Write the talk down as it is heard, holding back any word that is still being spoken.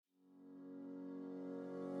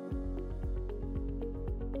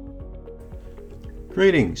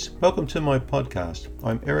Greetings, welcome to my podcast.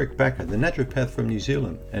 I'm Eric Backer, the naturopath from New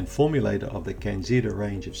Zealand and formulator of the Candida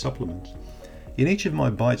range of supplements. In each of my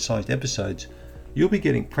bite-sized episodes, you'll be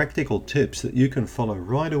getting practical tips that you can follow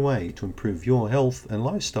right away to improve your health and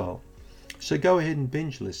lifestyle. So go ahead and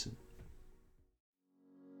binge listen.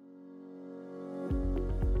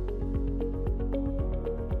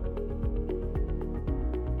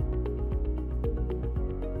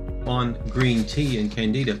 On green tea and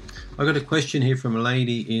Candida. I got a question here from a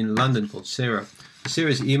lady in London called Sarah.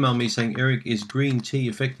 Sarah's emailed me saying, Eric, is green tea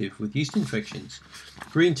effective with yeast infections?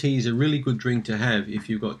 Green tea is a really good drink to have if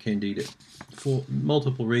you've got Candida for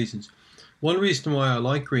multiple reasons. One reason why I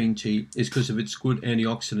like green tea is because of its good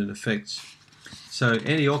antioxidant effects. So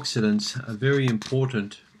antioxidants are very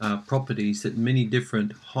important properties that many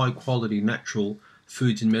different high quality natural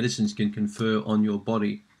foods and medicines can confer on your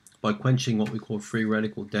body by quenching what we call free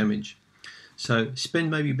radical damage. So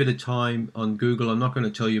spend maybe a bit of time on Google. I'm not going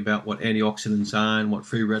to tell you about what antioxidants are and what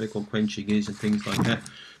free radical quenching is and things like that.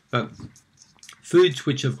 But foods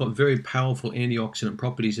which have got very powerful antioxidant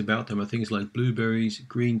properties about them are things like blueberries,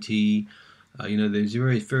 green tea. There's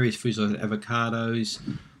various foods like avocados.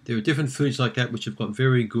 There are different foods like that which have got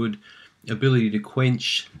very good ability to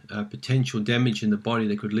quench potential damage in the body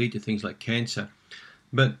that could lead to things like cancer.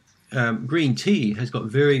 But green tea has got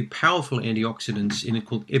very powerful antioxidants in it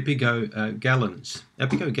called epigallans.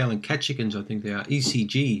 Epigallon catechins, I think they are,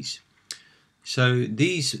 ECGs. So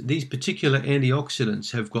these particular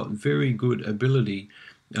antioxidants have got very good ability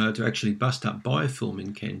to actually bust up biofilm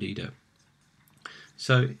in Candida.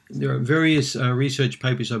 So there are various research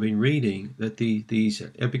papers I've been reading that these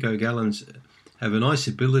epigallans have a nice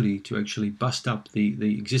ability to actually bust up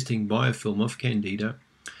the existing biofilm of Candida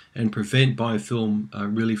and prevent biofilm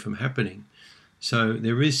really from happening. So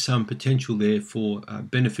there is some potential there for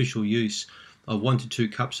beneficial use of 1 to 2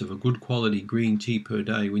 cups of a good quality green tea per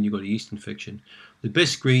day when you've got a yeast infection. The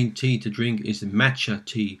best green tea to drink is the matcha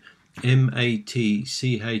tea,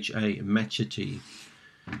 M-A-T-C-H-A, matcha tea.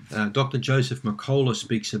 Dr. Joseph Mercola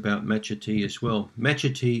speaks about matcha tea as well.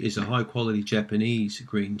 Matcha tea is a high quality Japanese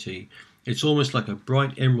green tea. It's almost like a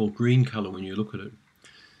bright emerald green color when you look at it.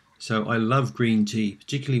 So I love green tea,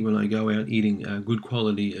 particularly when I go out eating good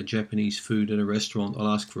quality Japanese food at a restaurant. I'll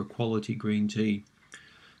ask for a quality green tea.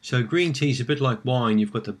 So green tea is a bit like wine.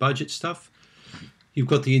 You've got the budget stuff. You've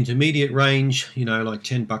got the intermediate range, like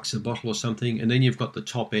 $10 a bottle or something. And then you've got the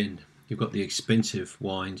top end. You've got the expensive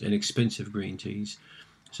wines and expensive green teas.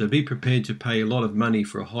 So be prepared to pay a lot of money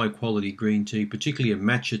for a high quality green tea, particularly a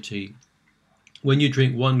matcha tea. When you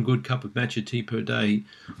drink 1 good cup of matcha tea per day,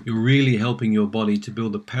 you're really helping your body to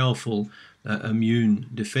build a powerful immune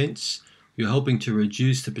defense. You're helping to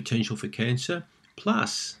reduce the potential for cancer.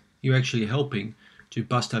 Plus, you're actually helping to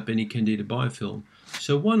bust up any Candida biofilm.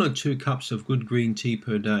 So 1 or 2 cups of good green tea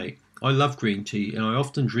per day. I love green tea, and I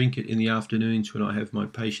often drink it in the afternoons when I have my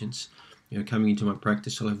patients coming into my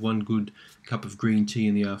practice. I'll have 1 good cup of green tea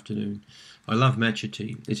in the afternoon. I love matcha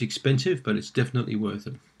tea. It's expensive, but it's definitely worth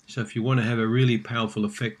it. So if you want to have a really powerful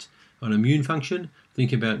effect on immune function,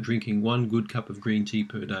 think about drinking 1 good cup of green tea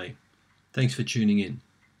per day. Thanks for tuning in.